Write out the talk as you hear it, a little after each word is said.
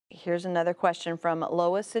Here's another question from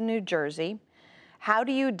Lois in New Jersey. How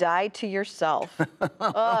do you die to yourself?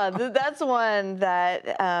 That's one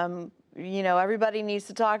that, everybody needs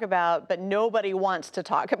to talk about, but nobody wants to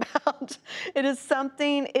talk about. Is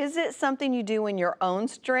it something you do in your own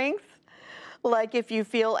strength? Like if you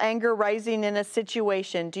feel anger rising in a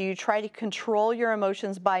situation, do you try to control your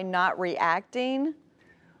emotions by not reacting?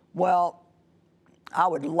 Well, I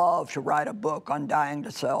would love to write a book on dying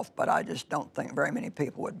to self, but I just don't think very many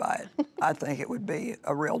people would buy it. I think it would be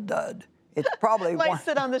a real dud. It's probably Might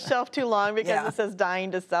sit on the shelf too long because it says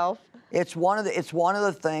dying to self. It's one of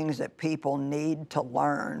the things that people need to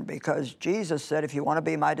learn, because Jesus said, if you want to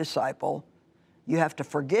be my disciple, you have to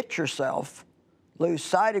forget yourself, lose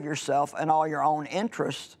sight of yourself and all your own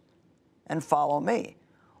interests, and follow me.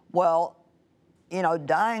 Well,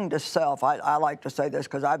 dying to self, I like to say this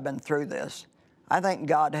because I've been through this. I think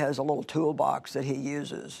God has a little toolbox that he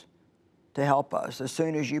uses to help us. As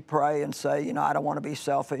soon as you pray and say, I don't want to be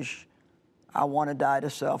selfish, I want to die to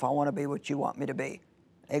self, I want to be what you want me to be.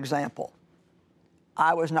 Example,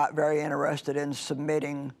 I was not very interested in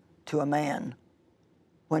submitting to a man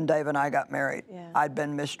when Dave and I got married. Yeah. I'd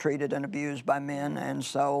been mistreated and abused by men, and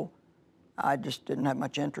so I just didn't have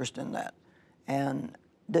much interest in that. And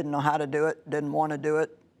didn't know how to do it, didn't want to do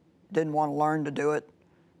it, didn't want to learn to do it.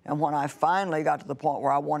 And when I finally got to the point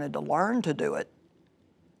where I wanted to learn to do it,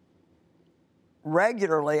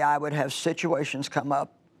 regularly I would have situations come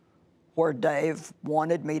up where Dave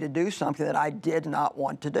wanted me to do something that I did not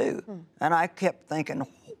want to do. And I kept thinking,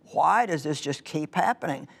 why does this just keep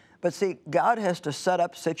happening? But see, God has to set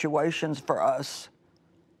up situations for us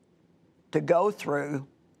to go through,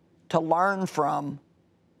 to learn from,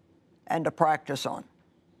 and to practice on.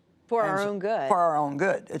 For our own good. For our own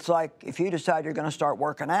good. It's like if you decide you're going to start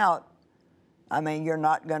working out, you're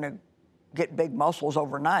not going to get big muscles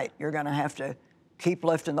overnight. You're going to have to keep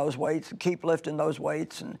lifting those weights and keep lifting those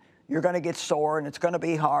weights, and you're going to get sore, and it's going to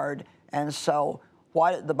be hard. And so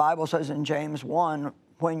what the Bible says in James 1,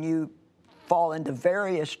 when you fall into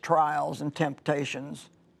various trials and temptations,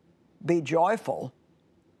 be joyful,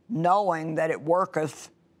 knowing that it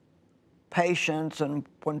worketh patience, and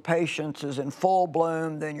when patience is in full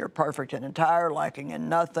bloom, then you're perfect and entire, lacking in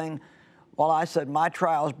nothing. Well, I said my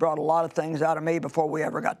trials brought a lot of things out of me before we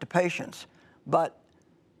ever got to patience, but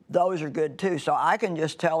those are good too. So I can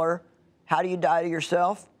just tell her, how do you die to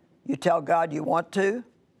yourself? You tell God you want to,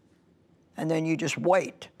 and then you just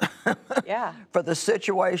wait for the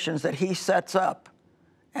situations that he sets up.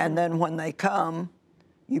 And then when they come,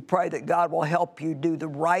 you pray that God will help you do the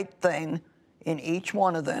right thing in each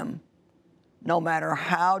one of them, no matter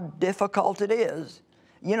how difficult it is.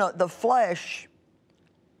 The flesh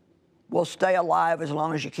will stay alive as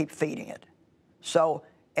long as you keep feeding it. So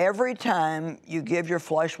every time you give your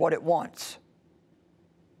flesh what it wants,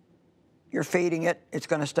 you're feeding it, it's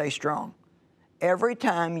going to stay strong. Every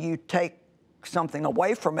time you take something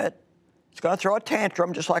away from it, it's going to throw a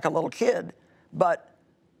tantrum just like a little kid. But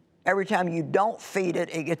every time you don't feed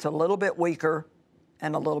it, it gets a little bit weaker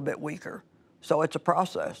and a little bit weaker. So it's a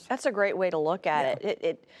process. That's a great way to look at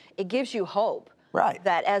it. It gives you hope. Right.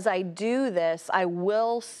 That as I do this, I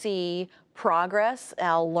will see progress,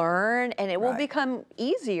 I'll learn, and it will become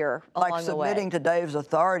easier along the way. Like submitting to Dave's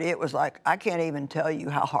authority, it was like, I can't even tell you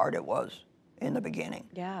how hard it was in the beginning.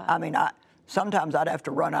 Yeah. Sometimes I'd have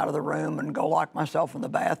to run out of the room and go lock myself in the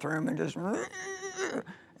bathroom and just,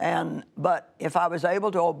 but if I was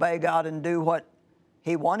able to obey God and do what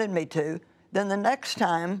he wanted me to, then the next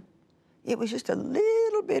time, it was just a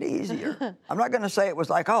little bit easier. I'm not going to say it was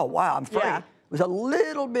like, oh, wow, I'm free. It was a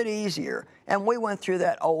little bit easier. And we went through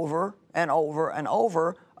that over and over and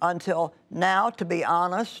over until now, to be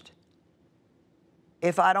honest,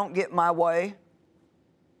 if I don't get my way,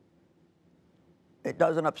 it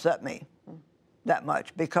doesn't upset me that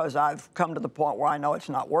much, because I've come to the point where I know it's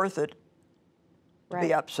not worth it to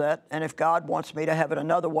be upset. And if God wants me to have it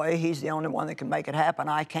another way, he's the only one that can make it happen.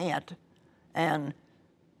 I can't. And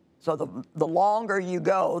so the longer you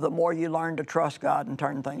go, the more you learn to trust God and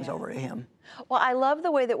turn things over to him. Well, I love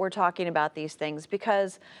the way that we're talking about these things,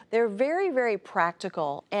 because they're very, very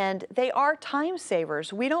practical, and they are time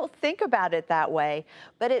savers. We don't think about it that way,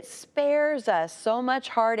 but it spares us so much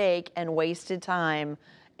heartache and wasted time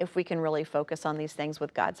if we can really focus on these things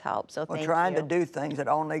with God's help. So thank you. Trying to do things that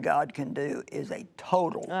only God can do is a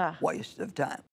total waste of time.